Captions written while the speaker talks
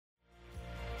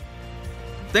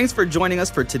Thanks for joining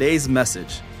us for today's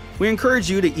message. We encourage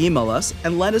you to email us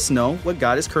and let us know what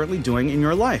God is currently doing in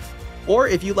your life. Or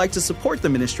if you'd like to support the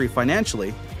ministry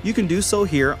financially, you can do so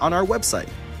here on our website.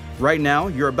 Right now,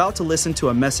 you're about to listen to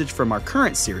a message from our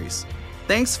current series.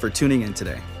 Thanks for tuning in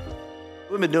today.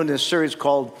 We've been doing this series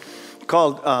called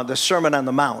the Sermon on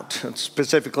the Mount. That's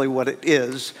specifically what it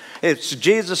is. It's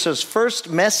Jesus' first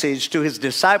message to his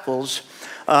disciples.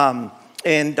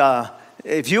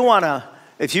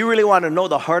 If you really want to know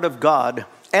the heart of God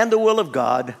and the will of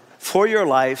God for your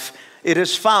life, it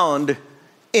is found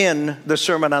in the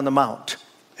Sermon on the Mount.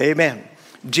 Amen.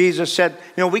 Jesus said,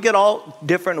 we get all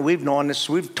different, we've known this,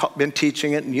 we've been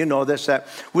teaching it, and you know this, that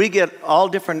we get all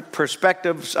different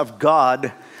perspectives of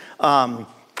God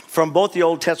from both the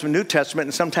Old Testament and New Testament,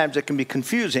 and sometimes it can be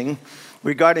confusing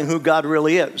regarding who God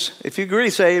really is. If you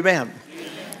agree, say amen.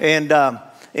 And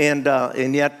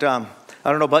yet, I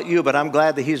don't know about you, but I'm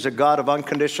glad that he's a God of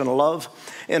unconditional love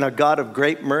and a God of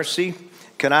great mercy.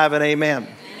 Can I have an amen?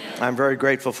 I'm very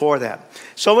grateful for that.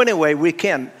 So anyway, we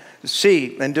can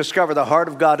see and discover the heart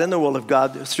of God and the will of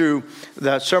God through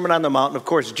the Sermon on the Mount. And of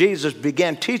course, Jesus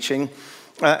began teaching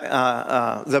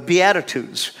the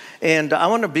Beatitudes. And I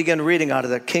want to begin reading out of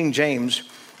the King James,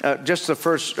 just the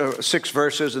first 6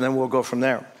 verses, and then we'll go from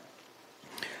there.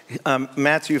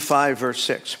 Matthew 5,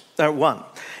 verse 1.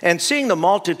 And seeing the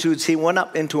multitudes, he went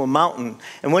up into a mountain.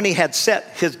 And when he had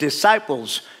set, his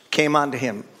disciples came to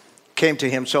him.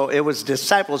 So it was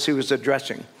disciples he was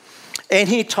addressing. And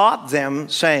he taught them,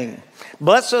 saying,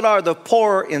 Blessed are the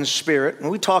poor in spirit. And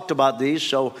we talked about these,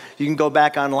 so you can go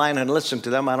back online and listen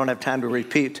to them. I don't have time to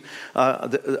repeat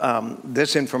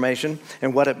this information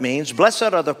and what it means.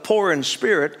 Blessed are the poor in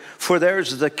spirit, for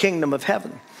theirs is the kingdom of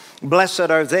heaven. Blessed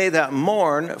are they that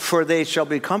mourn, for they shall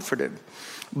be comforted.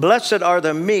 Blessed are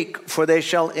the meek, for they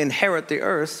shall inherit the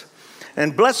earth.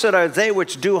 And blessed are they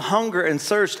which do hunger and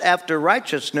thirst after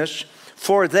righteousness,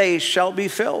 for they shall be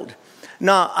filled.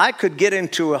 Now, I could get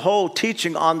into a whole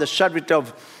teaching on the subject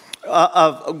of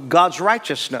God's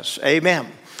righteousness. Amen.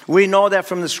 We know that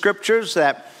from the scriptures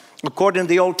that according to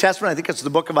the Old Testament, I think it's the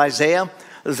book of Isaiah,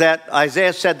 that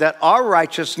Isaiah said that our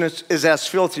righteousness is as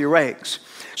filthy rags.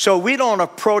 So we don't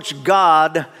approach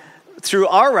God through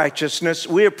our righteousness.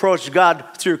 We approach God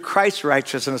through Christ's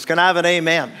righteousness. Can I have an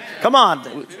amen? Come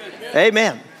on.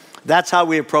 Amen. That's how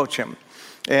we approach him.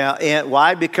 And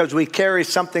why? Because we carry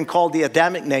something called the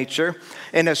Adamic nature,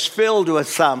 and it's filled with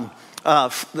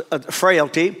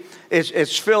frailty.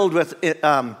 It's filled with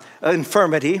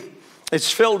infirmity. It's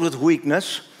filled with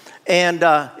weakness. And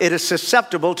it is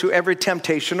susceptible to every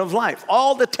temptation of life.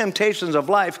 All the temptations of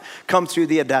life come through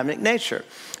the Adamic nature.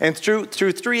 And through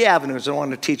 3 avenues. I want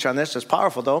to teach on this. It's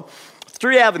powerful, though.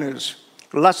 3 avenues.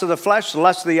 The lust of the flesh, the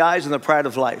lust of the eyes, and the pride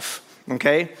of life.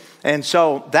 Okay? And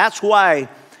so that's why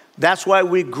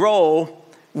we grow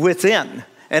within.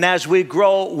 And as we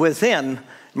grow within,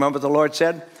 remember the Lord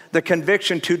said, the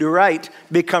conviction to do right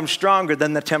becomes stronger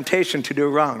than the temptation to do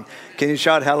wrong. Can you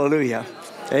shout hallelujah?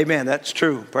 Amen. That's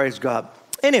true. Praise God.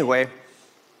 Anyway,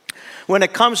 when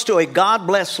it comes to a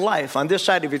God-blessed life on this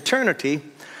side of eternity,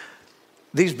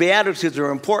 these Beatitudes are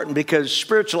important because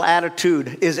spiritual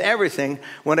attitude is everything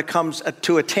when it comes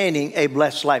to attaining a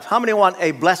blessed life. How many want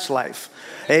a blessed life?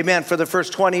 Amen. For the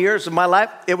first 20 years of my life,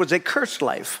 it was a cursed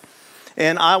life.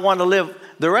 And I want to live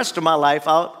the rest of my life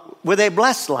out with a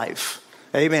blessed life.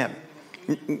 Amen.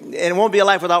 And it won't be a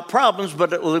life without problems,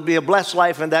 but it will be a blessed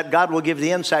life, and that God will give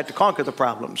the insight to conquer the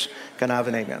problems. Can I have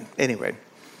an amen? Anyway.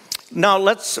 Now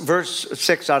let's verse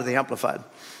 6 out of the Amplified.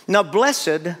 Now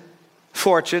blessed,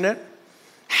 fortunate,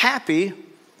 happy,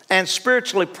 and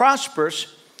spiritually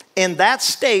prosperous in that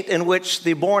state in which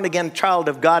the born-again child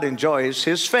of God enjoys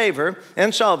his favor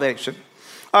and salvation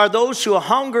are those who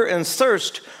hunger and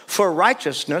thirst for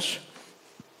righteousness,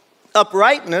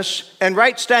 uprightness, and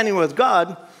right standing with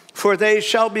God, for they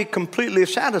shall be completely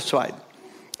satisfied.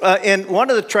 In one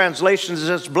of the translations it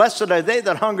says, Blessed are they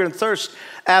that hunger and thirst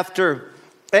after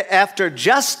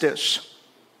justice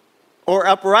or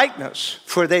uprightness,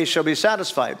 for they shall be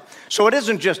satisfied. So it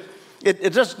isn't just,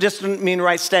 it just doesn't mean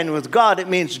right standing with God. It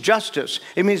means justice.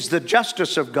 It means the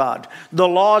justice of God, the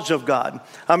laws of God.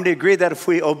 How many agree that if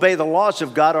we obey the laws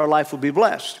of God, our life will be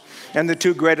blessed? And the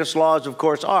 2 greatest laws, of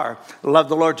course, are love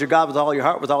the Lord your God with all your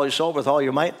heart, with all your soul, with all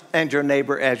your might, and your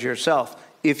neighbor as yourself.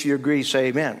 If you agree, say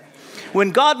amen.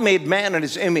 When God made man in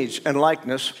his image and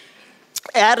likeness,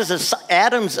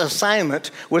 Adam's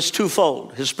assignment was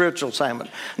twofold, his spiritual assignment.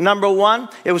 Number 1,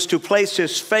 it was to place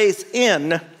his faith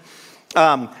in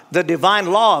the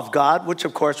divine law of God, which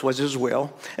of course was his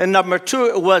will. And number 2,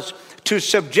 it was to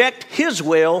subject his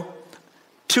will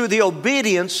to the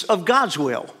obedience of God's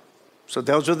will. So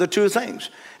those are the two things.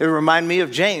 It reminds me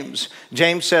of James.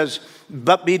 James says,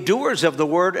 but be doers of the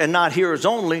word and not hearers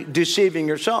only, deceiving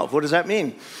yourself. What does that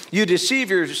mean? You deceive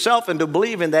yourself into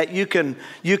believing that you can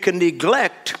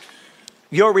neglect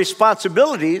your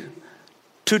responsibility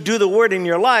to do the word in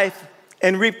your life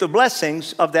and reap the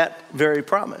blessings of that very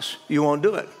promise. You won't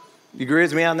do it. You agree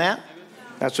with me on that?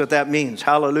 That's what that means.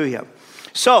 Hallelujah.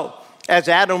 So, as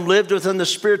Adam lived within the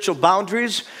spiritual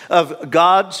boundaries of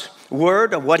God's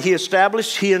word, of what he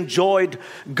established, he enjoyed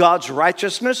God's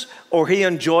righteousness, or he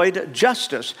enjoyed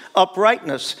justice,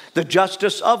 uprightness, the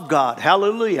justice of God.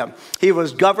 Hallelujah. He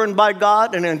was governed by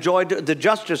God and enjoyed the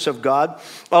justice of God,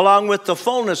 along with the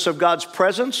fullness of God's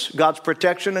presence, God's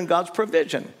protection, and God's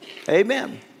provision.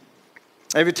 Amen.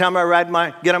 Every time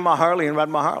I get on my Harley and ride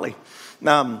my Harley,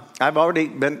 I've already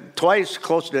been twice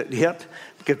close to hit,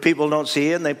 because people don't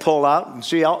see it and they pull out. And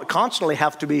so you constantly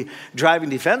have to be driving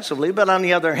defensively. But on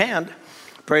the other hand,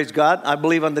 praise God, I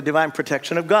believe on the divine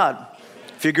protection of God.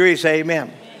 If you agree, say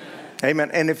amen. Amen.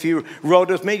 And if you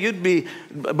rode with me, you'd be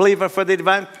believing for the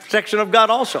divine protection of God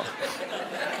also.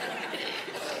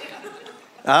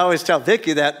 I always tell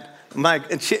Vicki that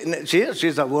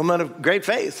she's a woman of great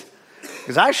faith.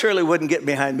 Because I surely wouldn't get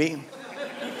behind me.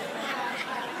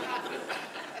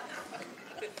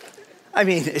 I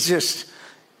mean, it's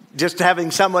just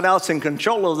having someone else in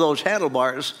control of those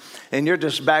handlebars, and you're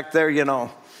just back there,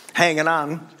 hanging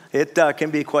on. It can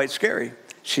be quite scary.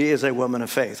 She is a woman of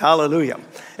faith. Hallelujah.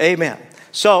 Amen.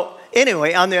 So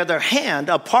anyway, on the other hand,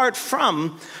 apart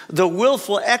from the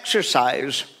willful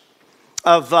exercise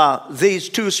of these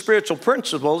two spiritual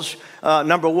principles,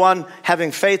 number one,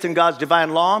 having faith in God's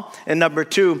divine law, and number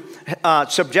two,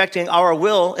 subjecting our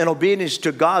will in obedience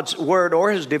to God's word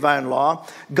or his divine law,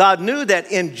 God knew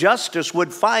that injustice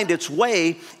would find its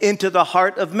way into the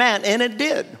heart of man, and it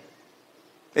did.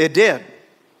 It did.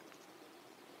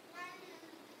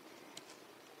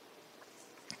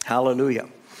 Hallelujah.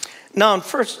 Now,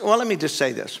 let me just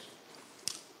say this.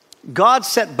 God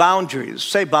set boundaries.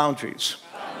 Say boundaries.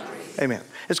 Amen.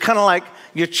 It's kind of like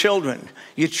your children.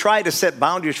 You try to set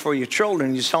boundaries for your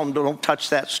children. You tell them, don't touch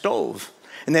that stove.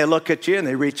 And they look at you and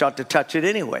they reach out to touch it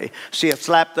anyway. So you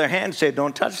slap their hand and say,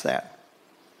 don't touch that.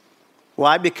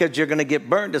 Why? Because you're going to get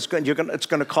burned. It's going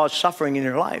to cause suffering in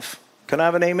your life. Can I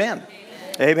have an amen?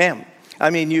 Amen. I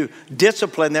mean, you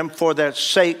discipline them for the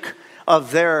sake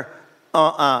of their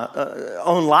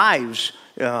own lives.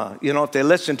 If they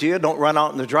listen to you, don't run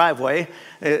out in the driveway.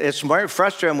 It's very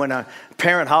frustrating when a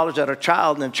parent hollers at a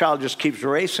child and the child just keeps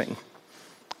racing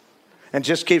and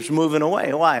just keeps moving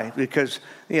away. Why? Because,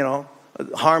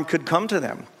 harm could come to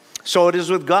them. So it is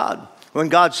with God.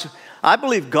 I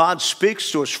believe God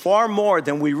speaks to us far more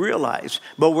than we realize,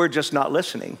 but we're just not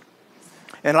listening.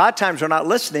 And a lot of times we're not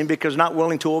listening because not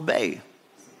willing to obey.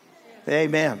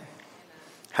 Amen.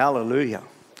 Hallelujah.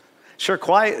 Sure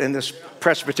quiet in this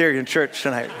Presbyterian church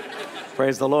tonight.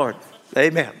 Praise the Lord.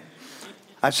 Amen.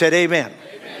 I said amen.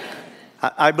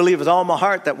 I believe with all my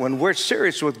heart that when we're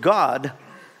serious with God,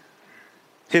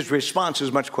 his response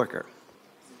is much quicker.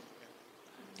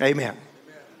 Amen.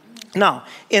 Now,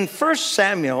 in 1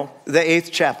 Samuel, the 8th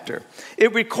chapter,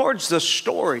 it records the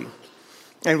story,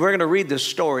 and we're going to read this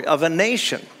story, of a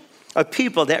nation, a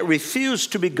people that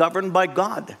refused to be governed by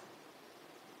God.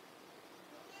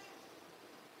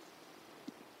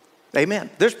 Amen.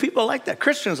 There's people like that,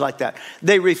 Christians like that.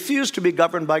 They refuse to be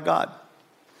governed by God.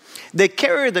 They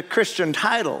carry the Christian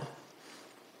title,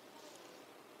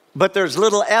 but there's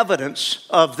little evidence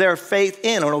of their faith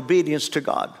in or obedience to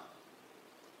God.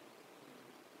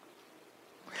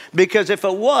 Because if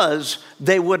it was,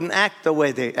 they wouldn't act the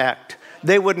way they act.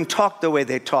 They wouldn't talk the way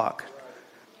they talk.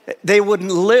 They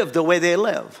wouldn't live the way they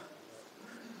live.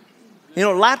 A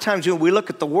lot of times we look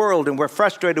at the world and we're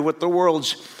frustrated with the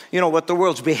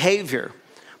world's behavior.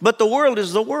 But the world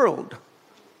is the world.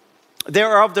 They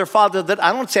are of their father that,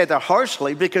 I don't say that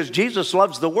harshly because Jesus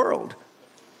loves the world.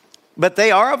 But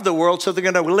they are of the world, so they're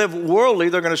going to live worldly.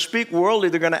 They're going to speak worldly.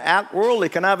 They're going to act worldly.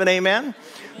 Can I have an amen?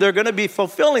 They're going to be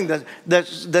fulfilling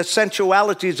the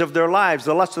sensualities of their lives,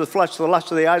 the lust of the flesh, the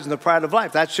lust of the eyes, and the pride of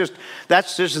life. That's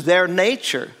just their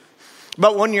nature.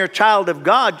 But when you're a child of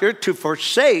God, you're to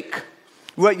forsake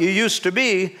what you used to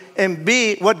be and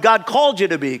be what God called you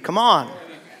to be. Come on.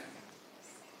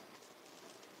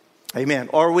 Amen.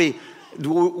 Or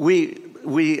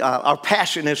our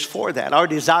passion is for that. Our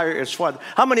desire is for that.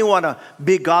 How many want to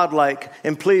be godlike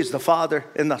and please the Father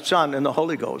and the Son and the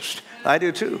Holy Ghost? I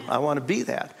do too. I want to be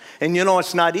that. And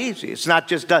it's not easy. It's not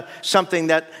just something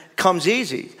that comes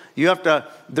easy. You have to,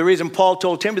 the reason Paul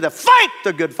told Timothy to fight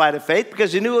the good fight of faith,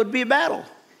 because he knew it would be a battle.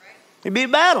 It'd be a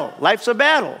battle. Life's a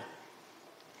battle.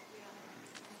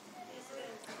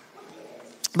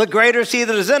 But greater is he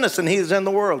that is in us than he that is in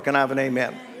the world. Can I have an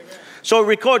amen? So it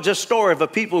records a story of a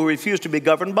people who refused to be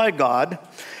governed by God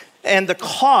and the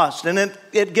cost, and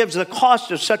it gives the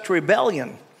cost of such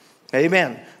rebellion.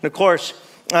 Amen. And of course,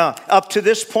 up to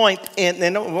this point, and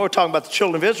we're talking about the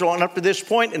children of Israel, and up to this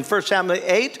point in 1 Samuel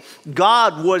 8,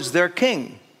 God was their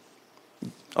king.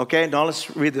 Okay, now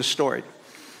let's read this story.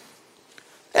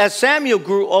 As Samuel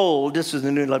grew old, this is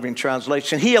the New Living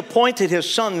Translation, he appointed his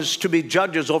sons to be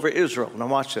judges over Israel. Now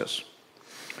watch this.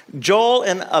 Joel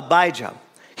and Abijah,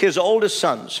 his oldest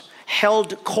sons,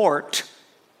 held court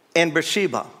in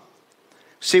Beersheba.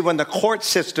 See, when the court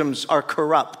systems are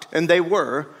corrupt, and there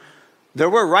were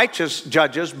righteous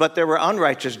judges, but there were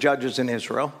unrighteous judges in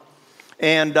Israel.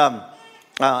 And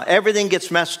everything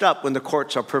gets messed up when the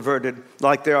courts are perverted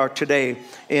like they are today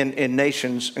in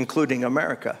nations, including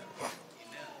America.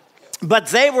 But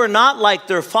they were not like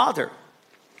their father,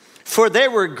 for they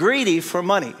were greedy for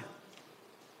money.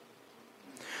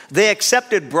 They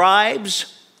accepted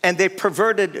bribes and they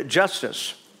perverted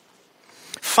justice.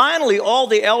 Finally, all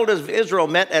the elders of Israel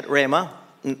met at Ramah.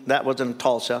 That wasn't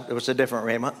Tulsa, it was a different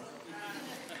Ramah.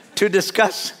 To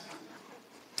discuss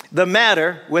the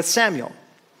matter with Samuel.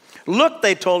 Look,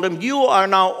 they told him, you are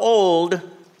now old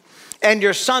and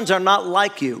your sons are not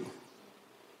like you.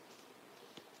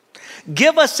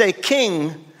 Give us a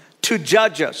king to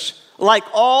judge us like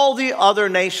all the other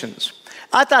nations.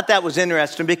 I thought that was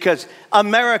interesting because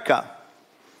America,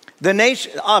 the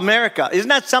nation, America, isn't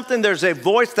that something? There's a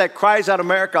voice that cries out,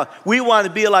 America, we want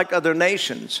to be like other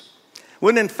nations.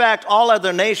 When in fact, all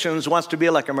other nations wants to be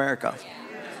like America.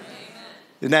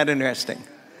 Isn't that interesting?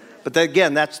 But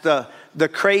again, that's the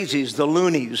crazies, the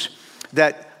loonies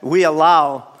that we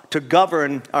allow to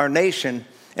govern our nation,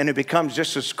 and it becomes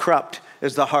just as corrupt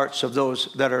as the hearts of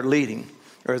those that are leading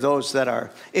or those that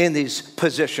are in these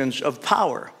positions of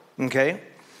power. Okay?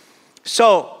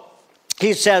 So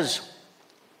he says,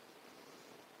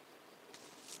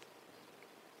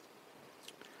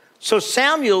 so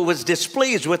Samuel was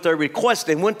displeased with their request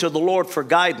and went to the Lord for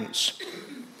guidance.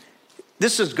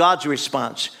 This is God's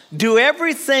response. Do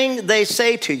everything they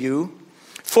say to you,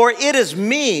 for it is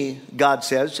me, God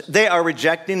says. They are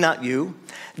rejecting, not you.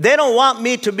 They don't want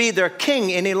me to be their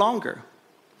king any longer.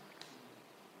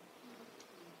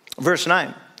 Verse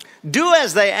 9. Do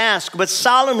as they ask, but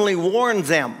solemnly warn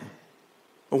them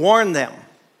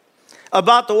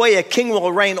about the way a king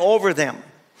will reign over them.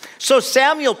 So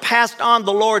Samuel passed on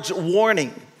the Lord's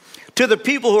warning to the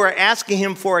people who are asking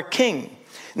him for a king.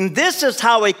 And this is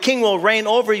how a king will reign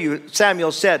over you,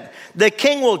 Samuel said. The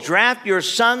king will draft your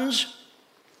sons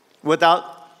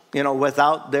without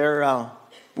their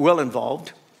will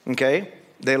involved. Okay?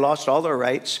 They lost all their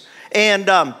rights. And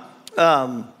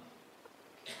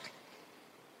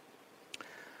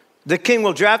the king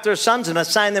will draft their sons and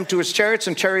assign them to his chariots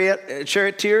and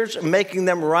charioteers, making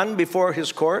them run before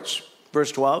his courts.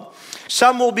 Verse 12.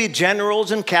 Some will be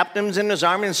generals and captains in his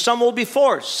army, and some will be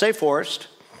forced. Say forced.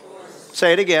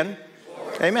 Say it again.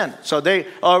 Forced. Amen. So they've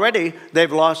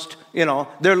lost,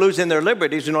 they're losing their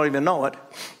liberties. You don't even know it.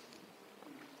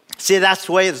 See, that's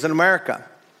the way it's in America.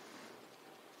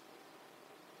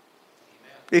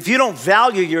 If you don't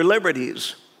value your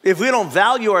liberties, if we don't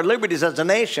value our liberties as a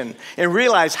nation and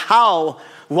realize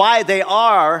why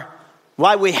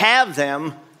we have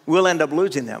them, we'll end up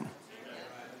losing them.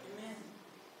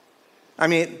 I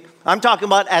mean, I'm talking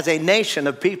about as a nation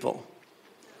of people.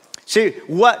 See,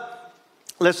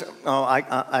 listen,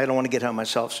 I don't want to get ahead of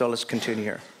myself, so let's continue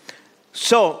here.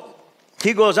 So,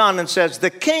 he goes on and says,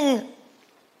 the king,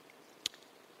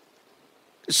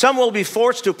 some will be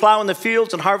forced to plow in the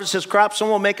fields and harvest his crops. Some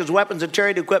will make his weapons and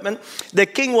chariot equipment. The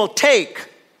king will take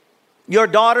your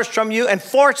daughters from you and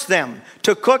force them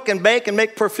to cook and bake and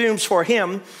make perfumes for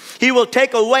him. He will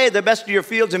take away the best of your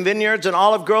fields and vineyards and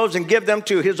olive groves and give them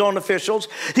to his own officials.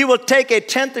 He will take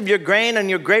 1/10 of your grain and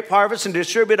your grape harvest and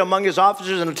distribute among his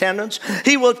officers and attendants.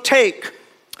 He will take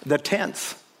the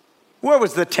 10th. Where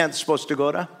was the 10th supposed to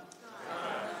go to?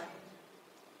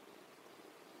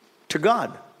 To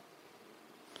God.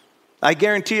 I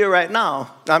guarantee you right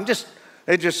now, I'm just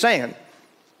saying,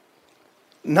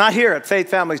 not here at Faith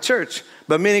Family Church,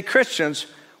 but many Christians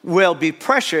will be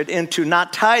pressured into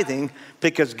not tithing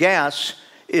because gas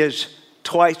is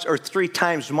 2 or 3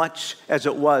 times much as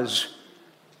it was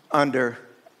under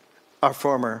our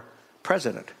former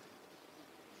president.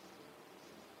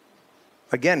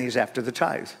 Again, he's after the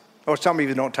tithe. Or some of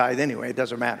you don't tithe anyway, it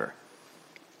doesn't matter.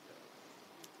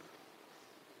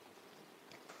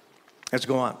 Let's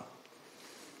go on.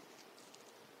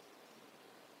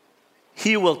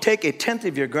 he will take a tenth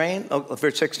of your grain.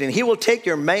 Verse 16, he will take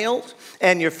your males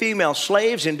and your female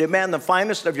slaves and demand the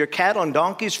finest of your cattle and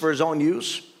donkeys for his own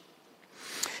use.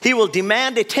 He will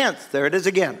demand a tenth, there it is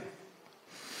again,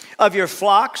 of your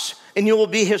flocks, and you will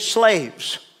be his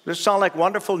slaves. Does this sound like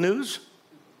wonderful news?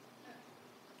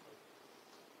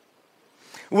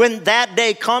 When that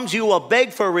day comes, you will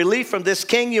beg for relief from this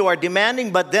king you are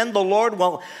demanding, but then the Lord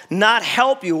will not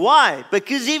help you. Why?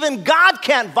 Because even God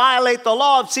can't violate the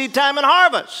law of seed time and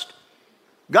harvest.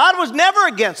 God was never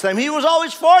against them. He was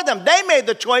always for them. They made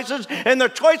the choices, and their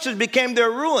choices became their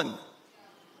ruin.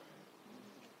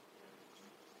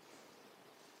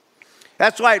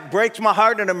 That's why it breaks my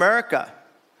heart in America.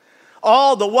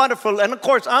 All the wonderful, and of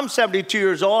course, I'm 72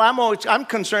 years old. I'm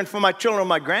concerned for my children and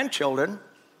my grandchildren.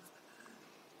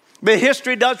 But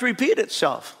history does repeat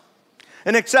itself.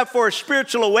 And except for a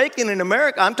spiritual awakening in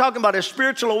America, I'm talking about a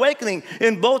spiritual awakening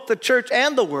in both the church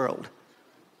and the world.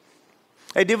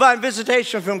 A divine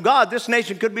visitation from God, this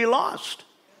nation could be lost.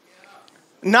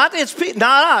 Not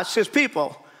us, his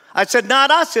people. I said not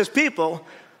us, his people,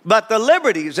 but the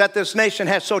liberties that this nation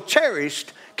has so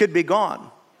cherished could be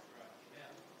gone.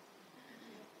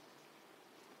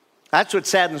 That's what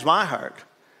saddens my heart.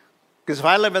 Because if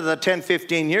I live another 10,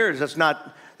 15 years, that's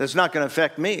not going to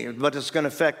affect me, but it's going to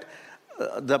affect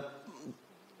the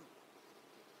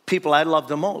people I love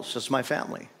the most. It's my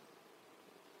family.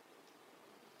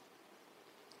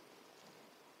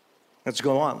 Let's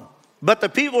go on. But the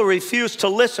people refused to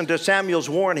listen to Samuel's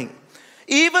warning.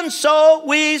 Even so,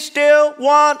 we still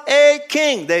want a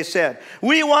king, they said.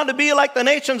 We want to be like the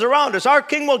nations around us. Our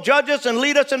king will judge us and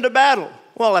lead us into battle.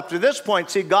 Well, up to this point,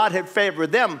 see, God had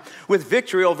favored them with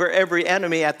victory over every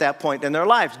enemy at that point in their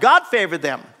lives. God favored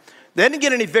them. They didn't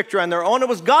get any victory on their own. It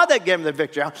was God that gave them the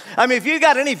victory. I mean, if you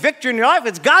got any victory in your life,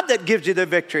 it's God that gives you the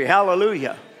victory.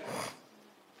 Hallelujah.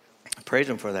 Praise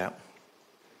him for that.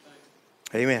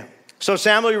 Amen. So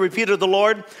Samuel repeated the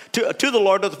Lord to the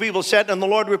Lord what the people said, and the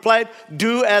Lord replied,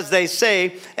 do as they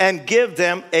say and give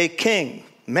them a king.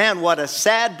 Man, what a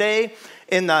sad day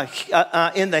in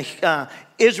the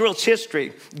Israel's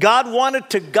history. God wanted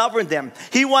to govern them.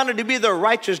 He wanted to be their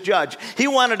righteous judge. He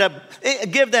wanted to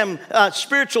give them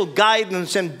spiritual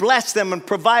guidance and bless them and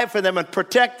provide for them and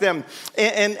protect them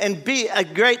and be a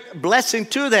great blessing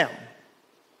to them.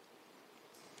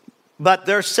 But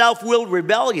their self-willed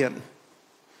rebellion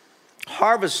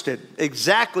harvested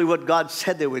exactly what God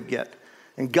said they would get.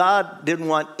 And God didn't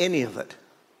want any of it.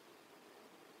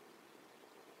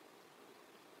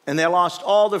 And they lost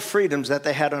all the freedoms that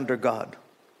they had under God.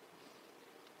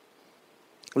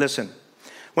 Listen,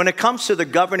 when it comes to the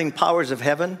governing powers of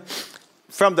heaven,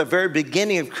 from the very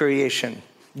beginning of creation,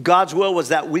 God's will was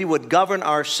that we would govern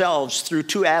ourselves through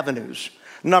two avenues.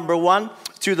 Number one,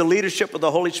 through the leadership of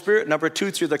the Holy Spirit. Number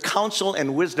two, through the counsel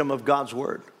and wisdom of God's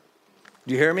word.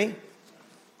 Do you hear me?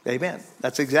 Amen.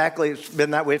 That's exactly, it's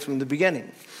been that way from the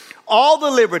beginning. All the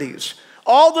liberties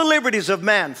of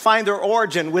man find their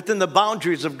origin within the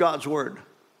boundaries of God's word.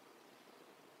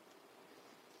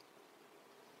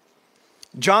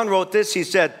 John wrote this, he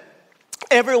said,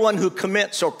 everyone who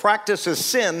commits or practices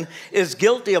sin is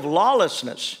guilty of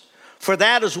lawlessness, for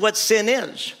that is what sin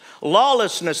is.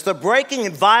 Lawlessness, the breaking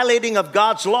and violating of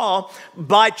God's law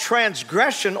by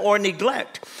transgression or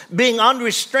neglect, being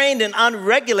unrestrained and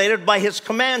unregulated by his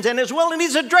commands and his will. And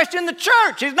he's addressed in the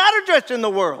church. He's not addressed in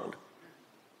the world.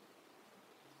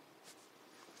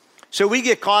 So we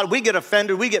get caught, we get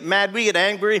offended, we get mad, we get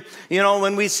angry,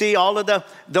 when we see all of the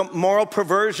moral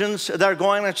perversions that are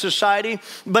going on in society.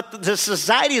 But the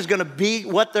society is going to be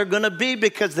what they're going to be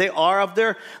because they are of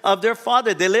their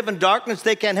Father. They live in darkness,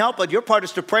 they can't help it. Your part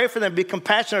is to pray for them, be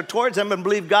compassionate towards them, and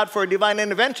believe God for a divine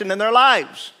intervention in their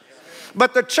lives.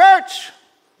 But the church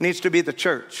needs to be the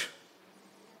church.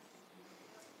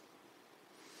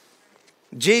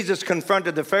 Jesus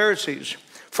confronted the Pharisees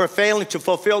for failing to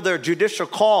fulfill their judicial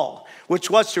call, which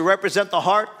was to represent the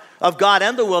heart of God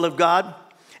and the will of God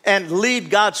and lead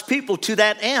God's people to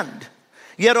that end.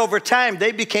 Yet over time,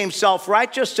 they became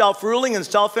self-righteous, self-ruling, and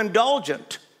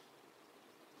self-indulgent.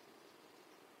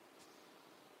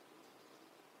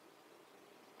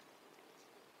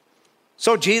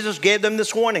 So Jesus gave them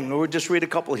this warning. We'll just read a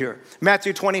couple here.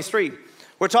 Matthew 23.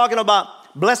 We're talking about,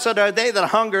 blessed are they that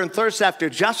hunger and thirst after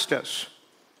justice,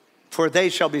 for they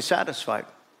shall be satisfied.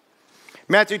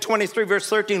 Matthew 23, verse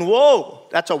 13, woe,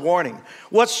 that's a warning.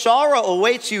 What sorrow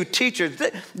awaits you, teachers.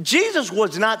 Jesus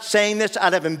was not saying this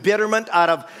out of embitterment, out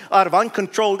of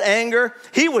uncontrolled anger.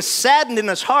 He was saddened in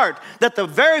his heart that the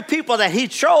very people that he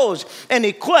chose and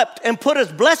equipped and put his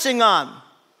blessing on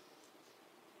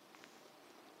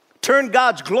turned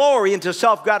God's glory into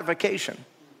self-gratification.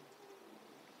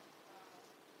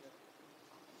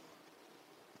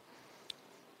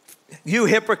 You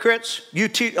hypocrites,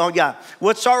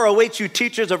 what sorrow awaits you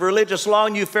teachers of religious law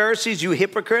and you Pharisees, you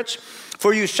hypocrites?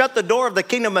 For you shut the door of the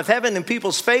kingdom of heaven in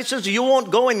people's faces. You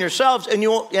won't go in yourselves, and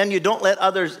you don't let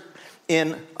others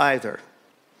in either.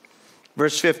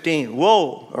 Verse 15,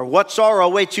 woe, or what sorrow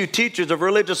awaits you teachers of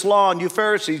religious law and you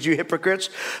Pharisees, you hypocrites,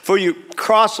 for you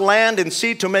cross land and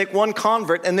sea to make one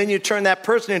convert, and then you turn that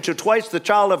person into twice the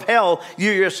child of hell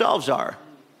you yourselves are.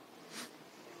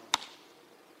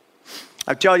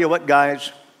 I tell you what,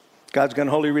 guys, God's going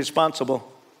to hold you responsible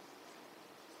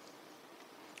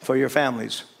for your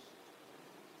families.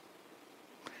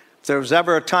 If there was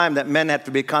ever a time that men have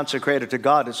to be consecrated to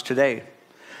God, it's today.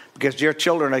 Because your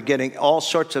children are getting all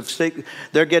sorts of,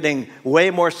 they're getting way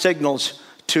more signals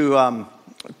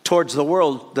towards the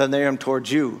world than they are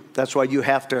towards you. That's why you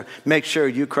have to make sure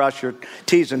you cross your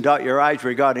T's and dot your I's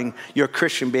regarding your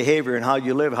Christian behavior and how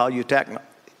you live, how you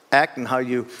act, and how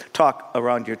you talk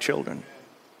around your children.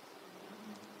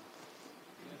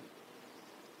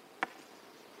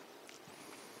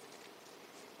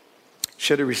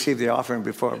 Should have received the offering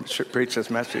before I preached this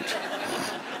message.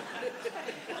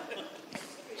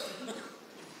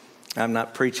 I'm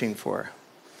not preaching for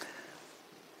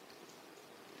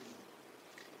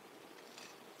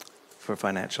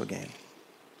financial gain.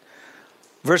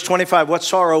 Verse 25, what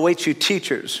sorrow awaits you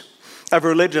teachers of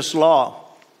religious law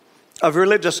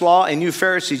and you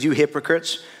Pharisees, you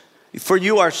hypocrites. For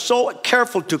you are so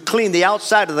careful to clean the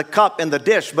outside of the cup and the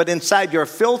dish, but inside you're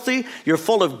filthy, you're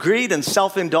full of greed and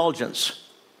self-indulgence.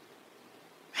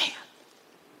 Man.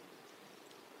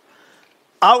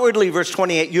 Outwardly, verse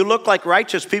 28, you look like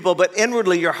righteous people, but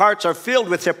inwardly your hearts are filled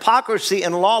with hypocrisy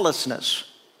and lawlessness.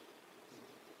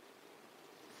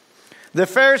 The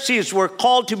Pharisees were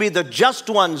called to be the just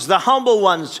ones, the humble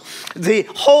ones, the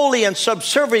holy and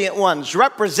subservient ones,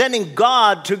 representing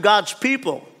God to God's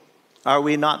people. Are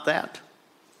we not that?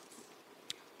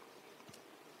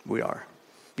 We are.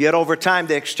 Yet over time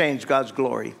they exchanged God's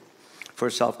glory for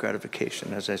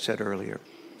self-gratification, as I said earlier.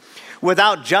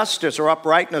 Without justice or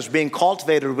uprightness being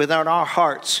cultivated within our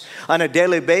hearts on a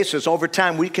daily basis, over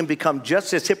time we can become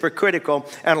just as hypocritical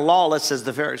and lawless as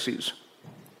the Pharisees.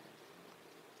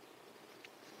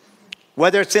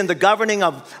 Whether it's in the governing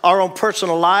of our own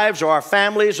personal lives or our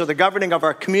families or the governing of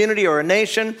our community or a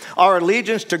nation, our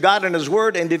allegiance to God and His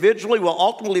Word individually will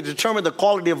ultimately determine the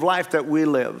quality of life that we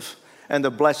live and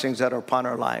the blessings that are upon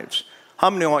our lives. How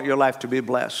many want your life to be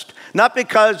blessed? Not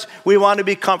because we want to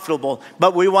be comfortable,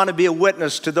 but we want to be a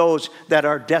witness to those that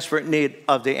are in desperate need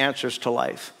of the answers to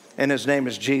life. And His name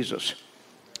is Jesus.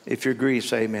 If you agree,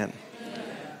 say amen.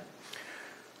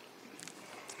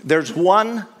 There's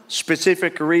one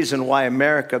specific reason why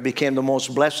America became the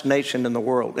most blessed nation in the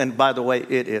world. And by the way,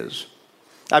 it is.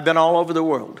 I've been all over the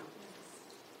world.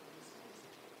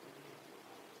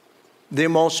 The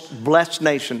most blessed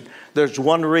nation. There's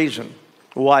one reason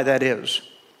why that is.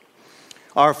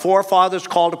 Our forefathers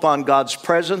called upon God's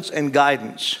presence and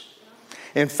guidance.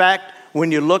 In fact,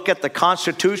 when you look at the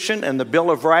Constitution and the Bill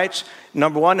of Rights,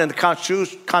 number one, in the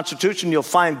Constitution, you'll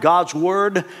find God's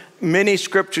Word, many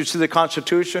scriptures to the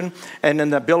Constitution, and in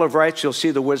the Bill of Rights, you'll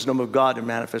see the wisdom of God in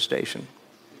manifestation.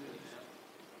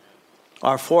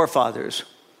 Our forefathers,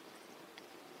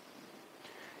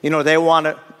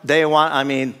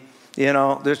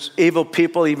 there's evil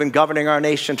people even governing our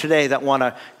nation today that want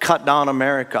to cut down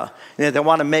America. They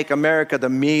want to make America the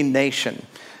mean nation.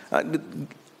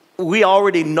 We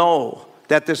already know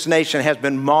that this nation has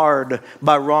been marred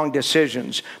by wrong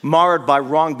decisions, marred by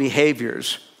wrong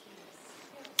behaviors.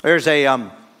 There's a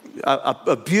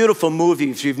beautiful movie.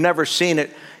 If you've never seen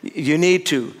it, you need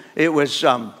to. It was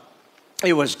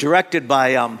directed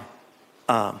by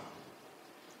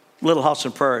Little House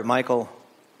on Prairie, Michael.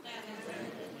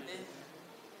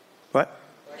 What?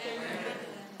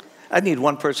 I need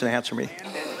one person to answer me.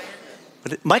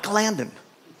 Michael Landon.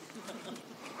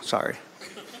 Sorry.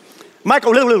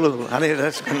 Michael.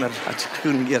 I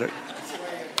couldn't get it.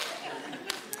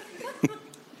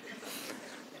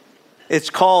 It's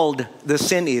called The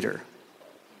Sin Eater.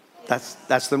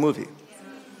 That's the movie.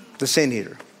 The Sin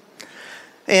Eater.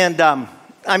 And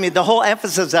the whole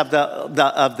emphasis of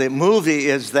the movie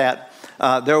is that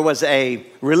there was a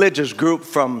religious group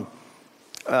from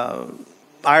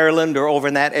Ireland or over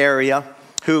in that area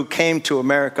who came to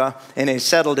America, and they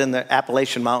settled in the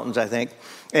Appalachian Mountains, I think.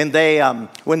 And they,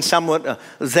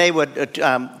 they would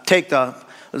take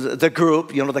the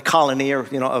group, the colony,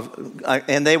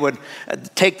 and they would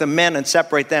take the men and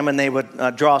separate them, and they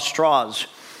would draw straws.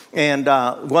 And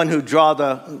one who draw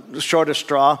the shortest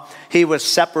straw, he was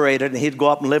separated, and he'd go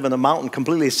up and live in the mountain,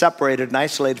 completely separated and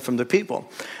isolated from the people.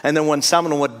 And then when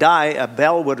someone would die, a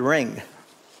bell would ring.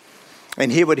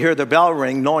 and he would hear the bell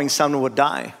ring knowing someone would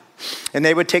die. And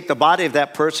they would take the body of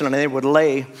that person and they would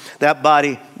lay that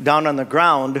body down on the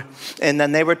ground, and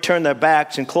then they would turn their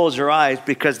backs and close their eyes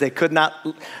because they could not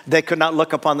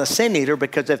look upon the sin eater,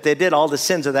 because if they did, all the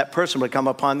sins of that person would come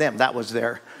upon them. That was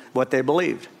what they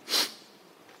believed.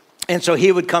 And so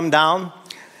he would come down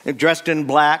dressed in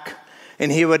black,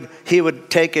 and he would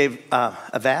take a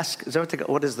vask. Is that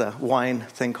what is the wine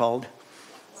thing called?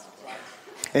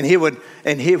 And he would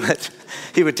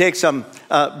take some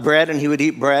bread, and he would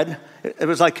eat bread. It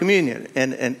was like communion,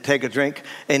 and take a drink,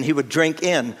 and he would drink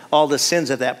in all the sins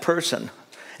of that person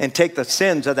and take the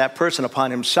sins of that person upon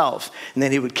himself. And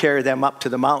then he would carry them up to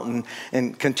the mountain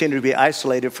and continue to be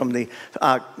isolated from the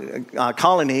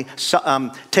colony,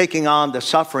 taking on the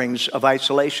sufferings of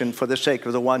isolation for the sake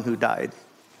of the one who died.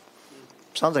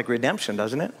 Sounds like redemption,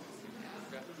 doesn't it?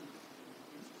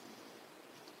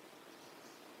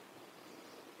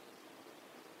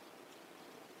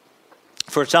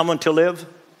 For someone to live?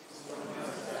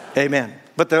 Amen.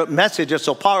 But the message is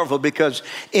so powerful because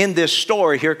in this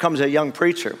story, here comes a young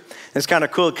preacher. It's kind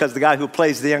of cool because the guy who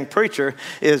plays the young preacher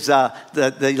is the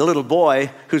little boy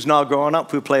who's now growing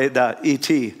up, who played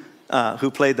E.T.,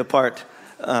 who played the part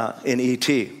in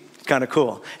E.T. Kind of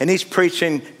cool. And he's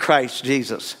preaching Christ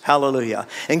Jesus. Hallelujah.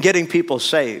 And getting people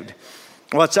saved.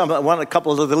 Well, a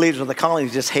couple of the leaders of the colony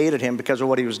just hated him because of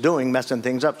what he was doing, messing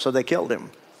things up, so they killed him.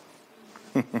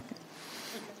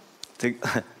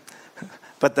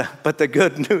 But the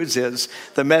good news is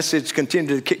the message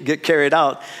continued to get carried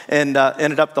out, and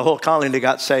ended up the whole colony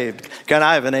got saved. Can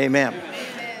I have an amen?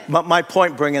 But my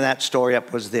point bringing that story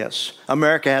up was this.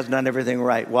 America has done everything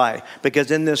right. Why?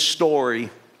 Because in this story,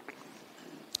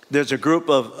 there's a group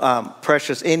of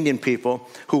precious Indian people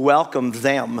who welcomed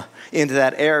them into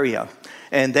that area.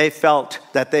 And they felt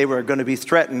that they were going to be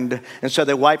threatened, and so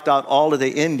they wiped out all of the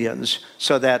Indians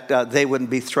so that they wouldn't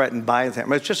be threatened by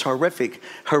them. It's just a horrific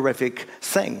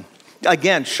thing.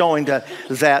 Again, showing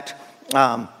that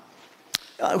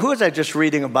who was I just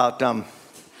reading about?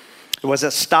 Was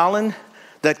it Stalin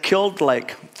that killed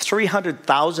like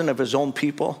 300,000 of his own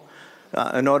people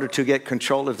in order to get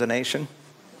control of the nation?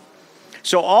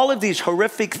 So all of these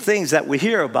horrific things that we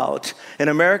hear about, and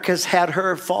America's had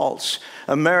her faults.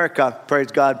 America, praise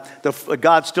God,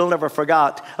 God still never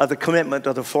forgot the commitment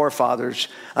of the forefathers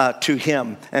to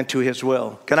him and to his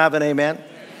will. Can I have an amen? Amen?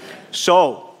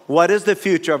 So what is the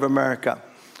future of America?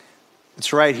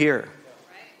 It's right here.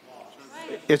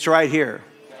 It's right here.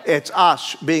 It's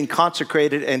us being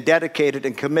consecrated and dedicated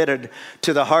and committed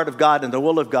to the heart of God and the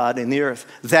will of God in the earth.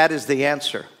 That is the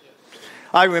answer.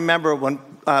 I remember when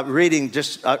reading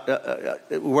just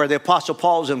where the Apostle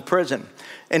Paul was in prison,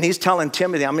 and he's telling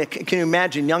Timothy, I mean, can you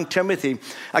imagine young Timothy?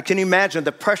 Can you imagine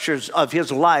the pressures of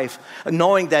his life,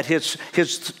 knowing that his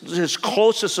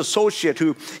closest associate,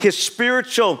 his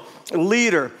spiritual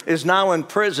leader, is now in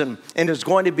prison and is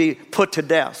going to be put to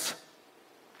death?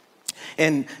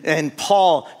 And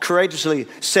Paul courageously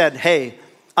said, hey,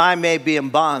 I may be in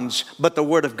bonds, but the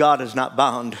word of God is not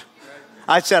bound.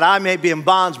 I said, I may be in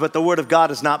bonds, but the word of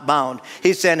God is not bound.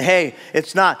 He said, hey,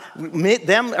 it's not,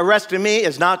 them arresting me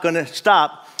is not going to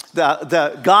stop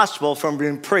the gospel from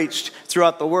being preached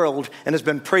throughout the world, and it's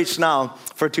been preached now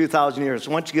for 2,000 years.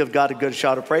 Why don't you give God a good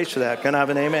shout of praise for that? Can I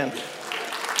have an amen?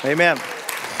 Amen.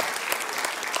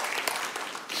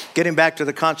 Getting back to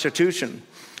the Constitution.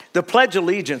 The Pledge of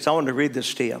Allegiance, I want to read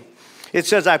this to you. It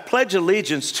says, I pledge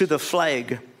allegiance to the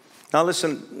flag. Now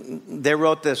listen, they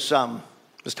wrote this,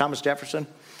 was Thomas Jefferson?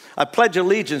 I pledge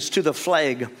allegiance to the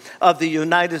flag of the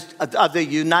United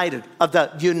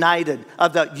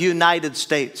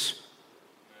States.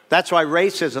 That's why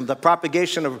racism, the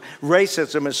propagation of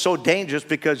racism is so dangerous,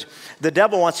 because the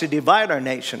devil wants to divide our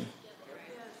nation.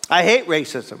 I hate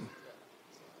racism,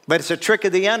 but it's a trick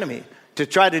of the enemy to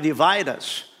try to divide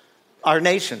us, our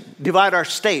nation, divide our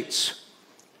states.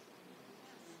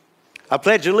 I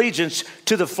pledge allegiance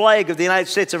to the flag of the United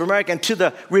States of America and to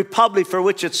the republic for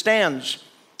which it stands.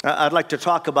 I'd like to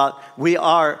talk about, we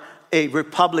are a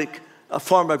republic, a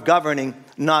form of governing,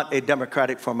 not a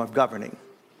democratic form of governing.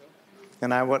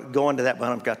 And I won't go into that, but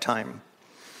I've got time.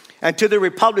 And to the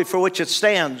republic for which it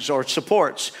stands or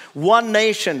supports, one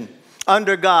nation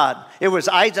under God. It was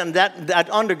Eisenhower, that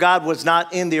under God was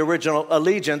not in the original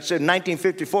allegiance. In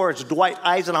 1954, it's Dwight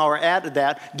Eisenhower added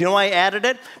that. Do you know why he added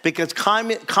it? Because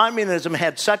communism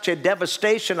had such a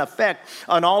devastation effect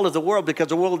on all of the world.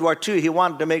 Because of World War II, he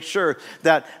wanted to make sure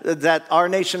that our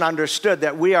nation understood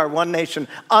that we are one nation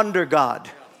under God.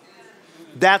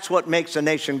 That's what makes a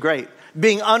nation great.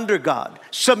 Being under God,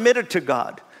 submitted to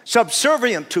God,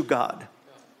 subservient to God.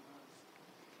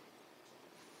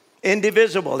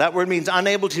 Indivisible. That word means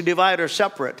unable to divide or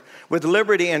separate, with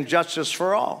liberty and justice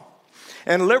for all.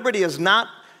 And liberty is not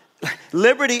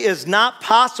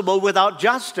possible without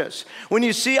justice. When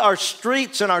you see our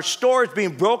streets and our stores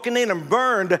being broken in and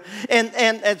burned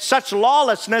and such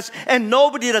lawlessness, and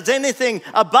nobody does anything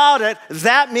about it,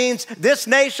 that means this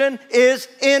nation is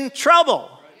in trouble.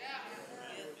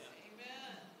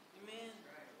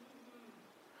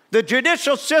 The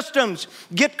judicial systems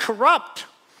get corrupt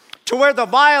to where the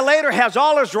violator has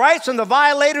all his rights and the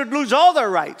violator lose all their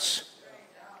rights.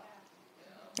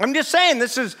 I'm just saying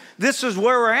this is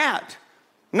where we're at.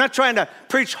 I'm not trying to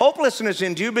preach hopelessness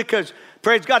into you, because,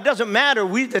 praise God, doesn't matter.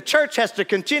 The church has to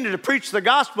continue to preach the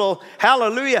gospel,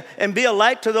 hallelujah, and be a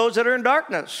light to those that are in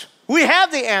darkness. We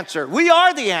have the answer. We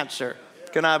are the answer.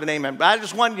 Can I have an amen? I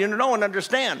just want you to know and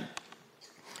understand.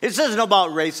 This isn't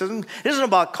about racism. It isn't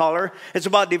about color. It's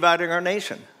about dividing our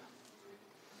nation.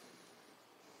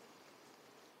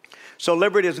 So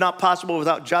liberty is not possible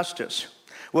without justice,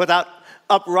 without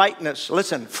uprightness.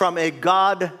 Listen, from a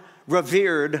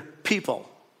God-revered people.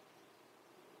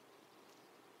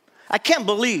 I can't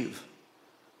believe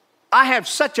I have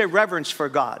such a reverence for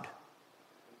God.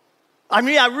 I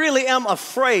mean, I really am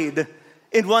afraid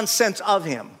in one sense of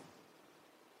him.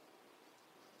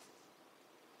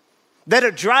 That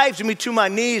it drives me to my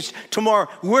knees to more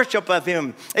worship of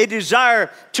him, a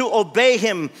desire to obey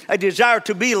him, a desire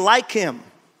to be like him.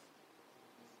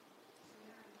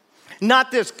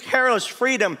 Not this careless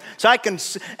freedom so I can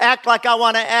act like I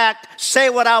want to act,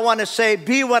 say what I want to say,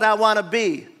 be what I want to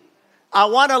be. I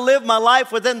want to live my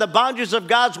life within the boundaries of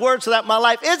God's word so that my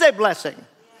life is a blessing,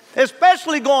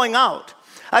 especially going out.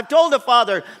 I've told the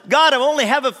Father, God, I only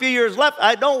have a few years left.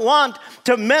 I don't want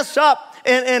to mess up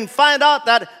and find out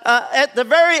that at the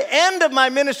very end of my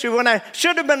ministry, when I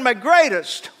should have been my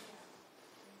greatest,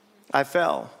 I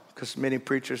fell, because many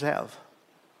preachers have.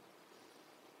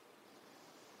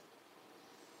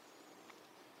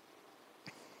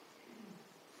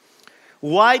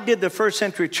 Why did the first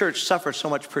century church suffer so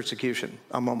much persecution?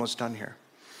 I'm almost done here.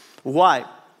 Why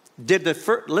did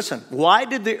why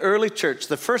did the early church,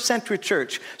 the first century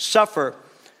church, suffer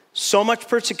so much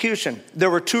persecution? There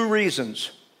were two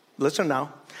reasons. Listen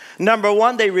now. Number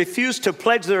one, they refused to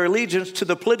pledge their allegiance to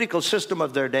the political system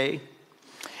of their day.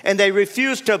 And they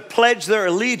refused to pledge their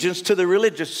allegiance to the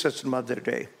religious system of their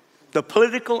day. The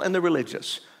political and the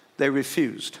religious. They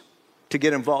refused to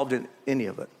get involved in any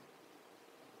of it.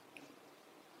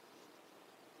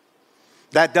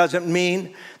 That doesn't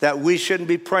mean that we shouldn't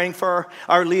be praying for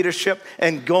our leadership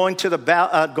and going to the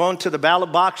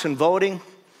ballot box and voting,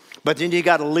 but then you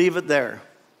got to leave it there.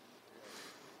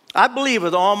 I believe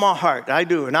with all my heart, I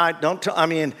do, and I'm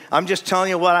just telling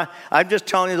you I'm just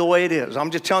telling you the way it is.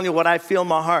 I'm just telling you what I feel in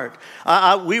my heart.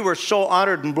 We were so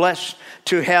honored and blessed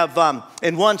to have,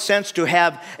 in one sense, to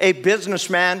have a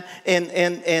businessman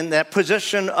in that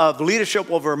position of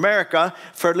leadership over America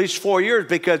for at least 4 years,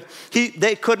 because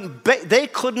they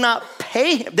could not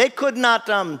pay him. They could not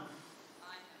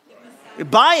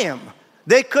buy him.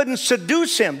 They couldn't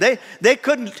seduce him. They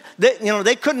couldn't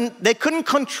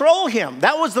control him.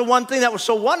 That was the one thing that was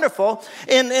so wonderful.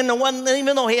 And the one,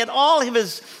 even though he had all of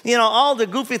his, all the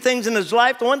goofy things in his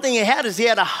life, the one thing he had is he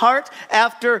had a heart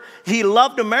after he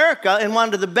loved America and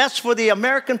wanted the best for the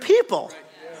American people.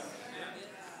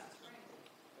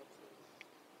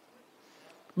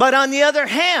 But on the other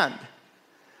hand,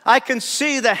 I can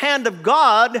see the hand of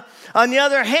God on the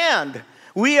other hand.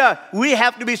 We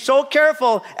have to be so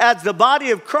careful as the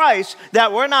body of Christ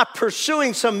that we're not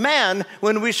pursuing some man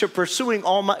when we should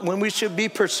be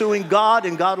pursuing God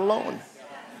and God alone.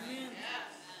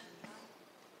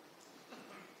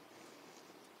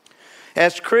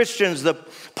 As Christians, the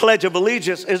Pledge of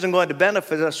Allegiance isn't going to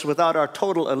benefit us without our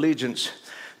total allegiance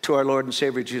to our Lord and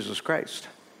Savior Jesus Christ.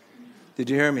 Did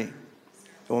you hear me? It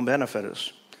won't benefit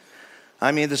us.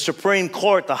 I mean, the Supreme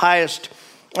Court, the highest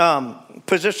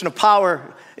position of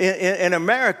power in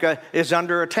America, is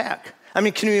under attack. I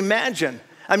mean, can you imagine?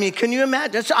 I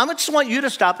just want you to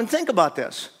stop and think about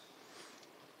this.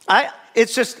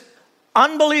 It's just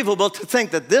unbelievable to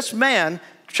think that this man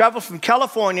traveled from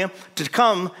California to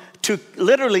come to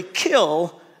literally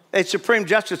kill a Supreme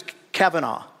Justice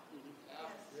Kavanaugh.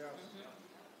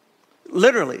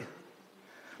 Literally.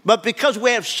 But because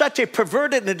we have such a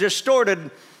perverted and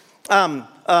distorted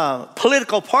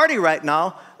political party right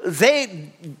now,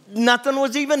 nothing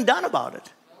was even done about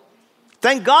it.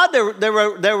 Thank God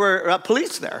there were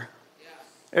police there.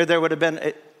 Or there would have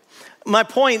been. My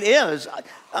point is,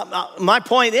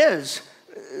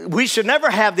 we should never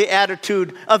have the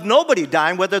attitude of nobody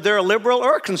dying, whether they're a liberal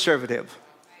or a conservative,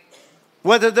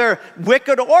 whether they're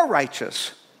wicked or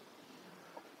righteous.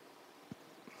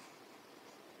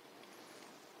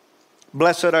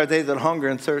 Blessed are they that hunger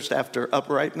and thirst after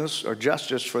uprightness or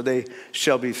justice, for they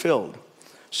shall be filled.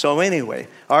 So anyway,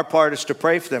 our part is to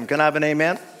pray for them. Can I have an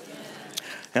amen?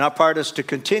 And our part is to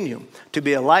continue to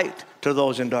be a light to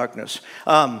those in darkness.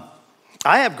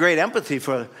 I have great empathy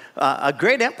for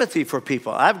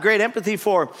people. I have great empathy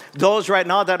for those right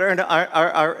now that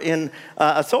are in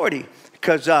authority,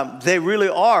 because they really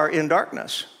are in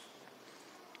darkness.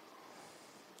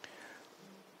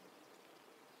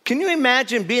 Can you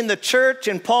imagine being the church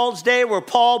in Paul's day, where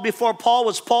before Paul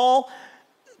was Paul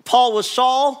was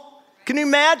Saul? Can you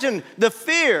imagine the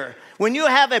fear? When you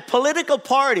have a political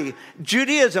party,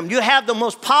 Judaism, you have the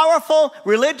most powerful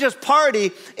religious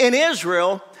party in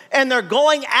Israel, and they're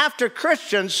going after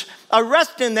Christians,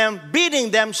 arresting them,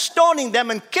 beating them, stoning them,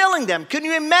 and killing them. Can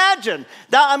you imagine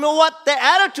that? I mean, what the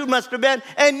attitude must have been.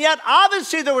 And yet,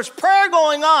 obviously, there was prayer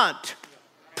going on.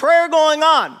 Prayer going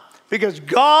on. Because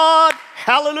God,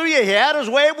 hallelujah, he had his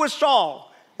way with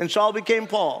Saul, and Saul became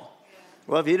Paul.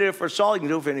 Well, if he did it for Saul, he can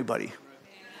do it for anybody.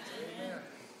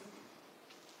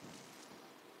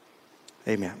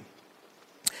 Amen.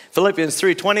 Philippians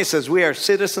 3:20 says, we are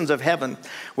citizens of heaven,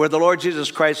 where the Lord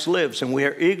Jesus Christ lives, and we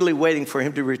are eagerly waiting for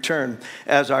him to return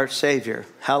as our Savior.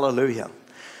 Hallelujah.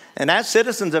 And as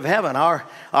citizens of heaven,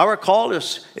 our call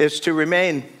is to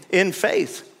remain in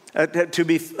faith,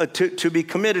 to be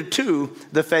committed to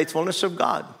the faithfulness of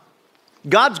God.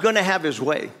 God's going to have his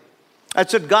way. I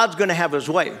said God's going to have his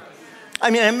way. I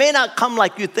mean, it may not come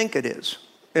like you think it is.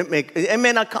 It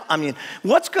may not come. I mean,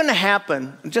 what's going to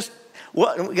happen?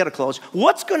 We got to close.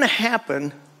 What's going to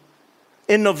happen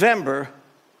in November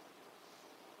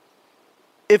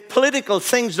if political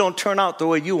things don't turn out the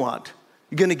way you want?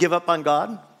 You going to give up on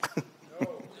God?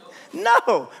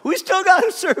 No. We still got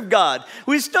to serve God.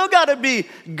 We still got to be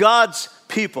God's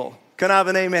people. Can I have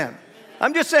an amen?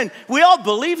 I'm just saying, we all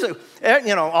believe that,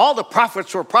 all the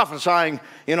prophets were prophesying,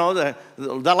 the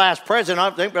last president, I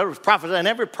think was prophesying, and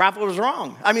every prophet was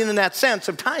wrong. I mean, in that sense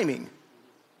of timing.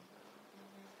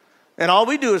 And all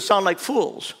we do is sound like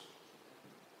fools.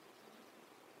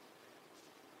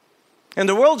 And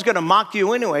the world's going to mock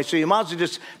you anyway, so you might as well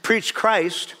just preach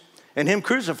Christ and him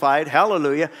crucified,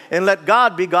 hallelujah, and let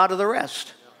God be God of the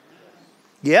rest.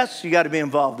 Yes, you got to be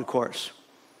involved, of course.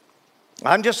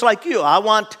 I'm just like you. I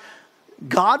want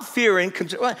God-fearing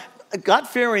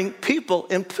people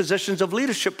in positions of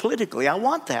leadership politically. I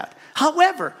want that.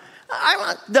 However,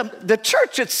 the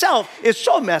church itself is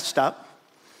so messed up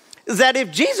that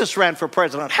if Jesus ran for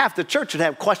president, half the church would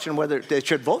have questioned whether they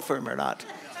should vote for him or not.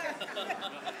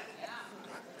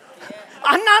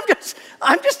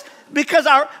 I'm just because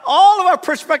all of our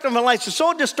perspective on life is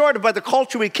so distorted by the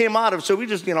culture we came out of. So we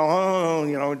just, I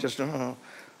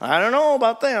don't know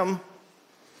about them.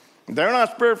 They're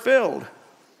not spirit-filled,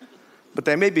 but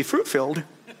they may be fruit-filled.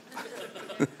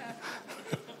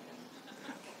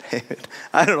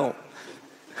 I don't know.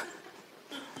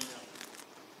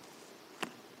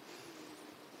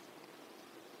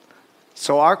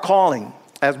 So our calling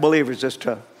as believers is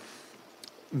to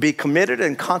be committed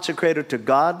and consecrated to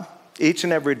God each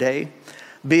and every day,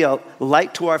 be a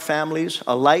light to our families,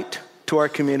 a light to our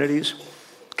communities.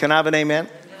 Can I have an amen?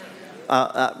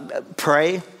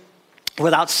 Pray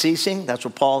without ceasing. That's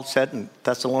what Paul said in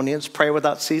Thessalonians. Pray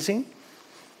without ceasing.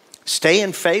 Stay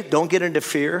in faith. Don't get into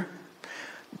fear.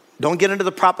 Don't get into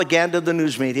the propaganda of the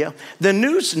news media. The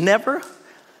news never,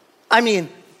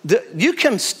 you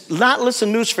can not listen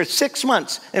to news for 6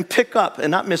 months and pick up and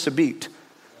not miss a beat.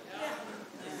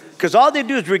 Because all they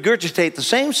do is regurgitate the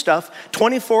same stuff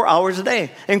 24 hours a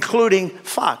day, including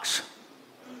Fox.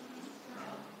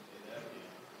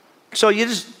 So you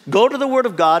just go to the Word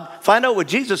of God, find out what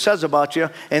Jesus says about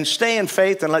you, and stay in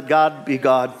faith and let God be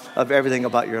God of everything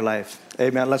about your life.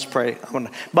 Amen. Let's pray. I'm going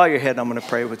to bow your head. I'm going to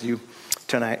pray with you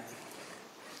tonight.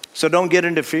 So don't get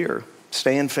into fear.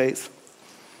 Stay in faith.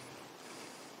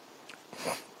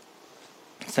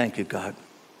 Thank you, God.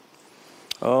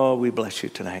 Oh, we bless you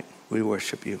tonight. We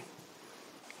worship you.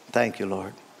 Thank you,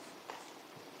 Lord.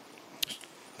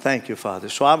 Thank you, Father.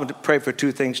 So I'm going to pray for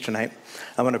two things tonight.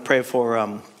 I'm going to pray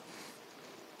for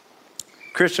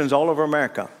Christians all over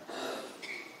America,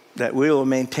 that we will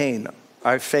maintain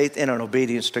our faith in and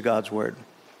obedience to God's word.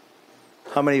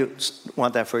 How many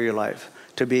want that for your life?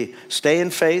 To stay in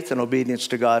faith and obedience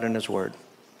to God and his word.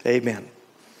 Amen.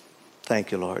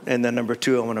 Thank you, Lord. And then number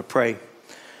two, I want to pray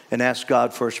and ask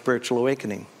God for a spiritual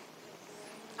awakening.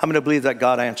 How many believe that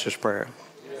God answers prayer?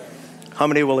 How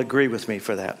many will agree with me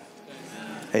for that?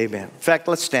 Amen. In fact,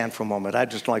 let's stand for a moment. I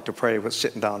just like to pray with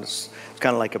sitting down. It's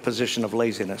kind of like a position of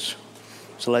laziness.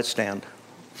 So let's stand.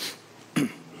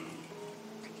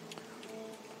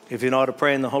 If you know how to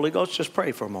pray in the Holy Ghost, just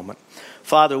pray for a moment.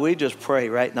 Father, we just pray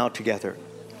right now together.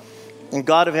 And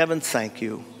God of heaven, thank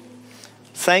you.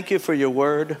 Thank you for your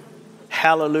word.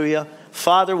 Hallelujah.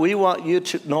 Father, we want you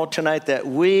to know tonight that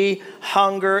we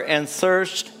hunger and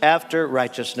thirst after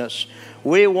righteousness.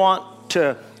 We want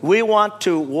to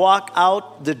walk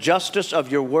out the justice of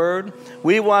your word.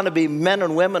 We want to be men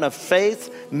and women of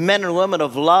faith, men and women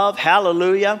of love.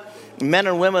 Hallelujah. Men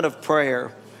and women of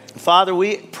prayer. Father,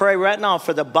 we pray right now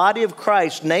for the body of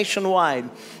Christ nationwide,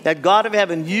 that God of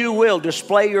heaven, you will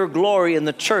display your glory in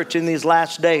the church in these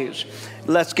last days.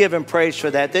 Let's give him praise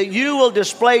for that. That you will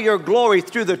display your glory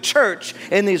through the church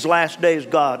in these last days,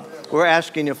 God. We're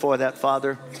asking you for that,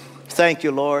 Father. Thank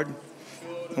you, Lord.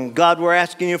 And God, we're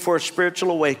asking you for a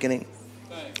spiritual awakening.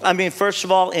 First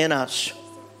of all, in us.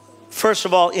 First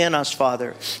of all, in us,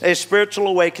 Father. A spiritual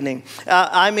awakening.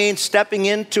 Stepping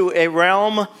into a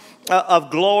realm of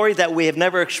glory that we have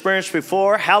never experienced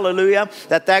before. Hallelujah.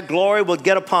 That glory will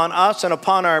get upon us and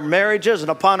upon our marriages and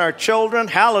upon our children.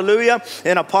 Hallelujah.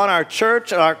 And upon our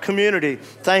church and our community.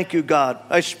 Thank you, God.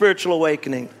 A spiritual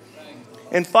awakening.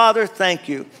 And Father, thank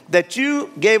you that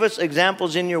you gave us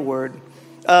examples in your word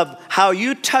of how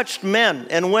you touched men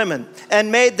and women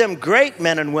and made them great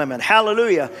men and women.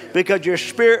 Hallelujah. Because your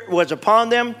spirit was upon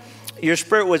them. Your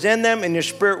spirit was in them and your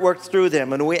spirit worked through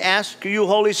them. And we ask you,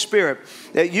 Holy Spirit,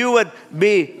 that you would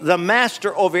be the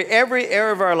master over every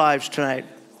area of our lives tonight.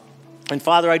 And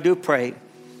Father, I do pray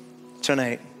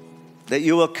tonight that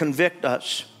you will convict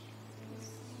us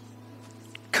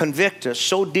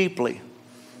so deeply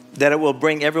that it will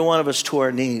bring every one of us to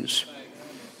our knees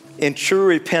in true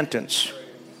repentance.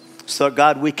 So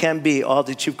God, we can be all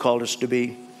that you've called us to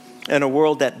be in a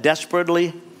world that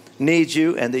desperately needs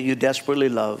you and that you desperately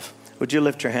love. Would you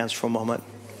lift your hands for a moment?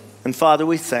 And Father,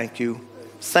 we thank you.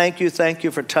 Thank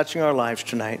you for touching our lives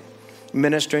tonight,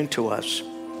 ministering to us.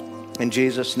 In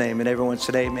Jesus' name, and everyone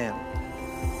said amen.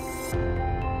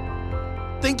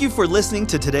 Thank you for listening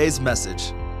to today's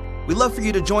message. We'd love for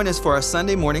you to join us for our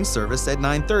Sunday morning service at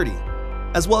 9:30,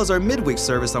 as well as our midweek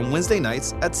service on Wednesday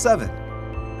nights at 7.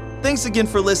 Thanks again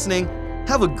for listening.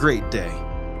 Have a great day.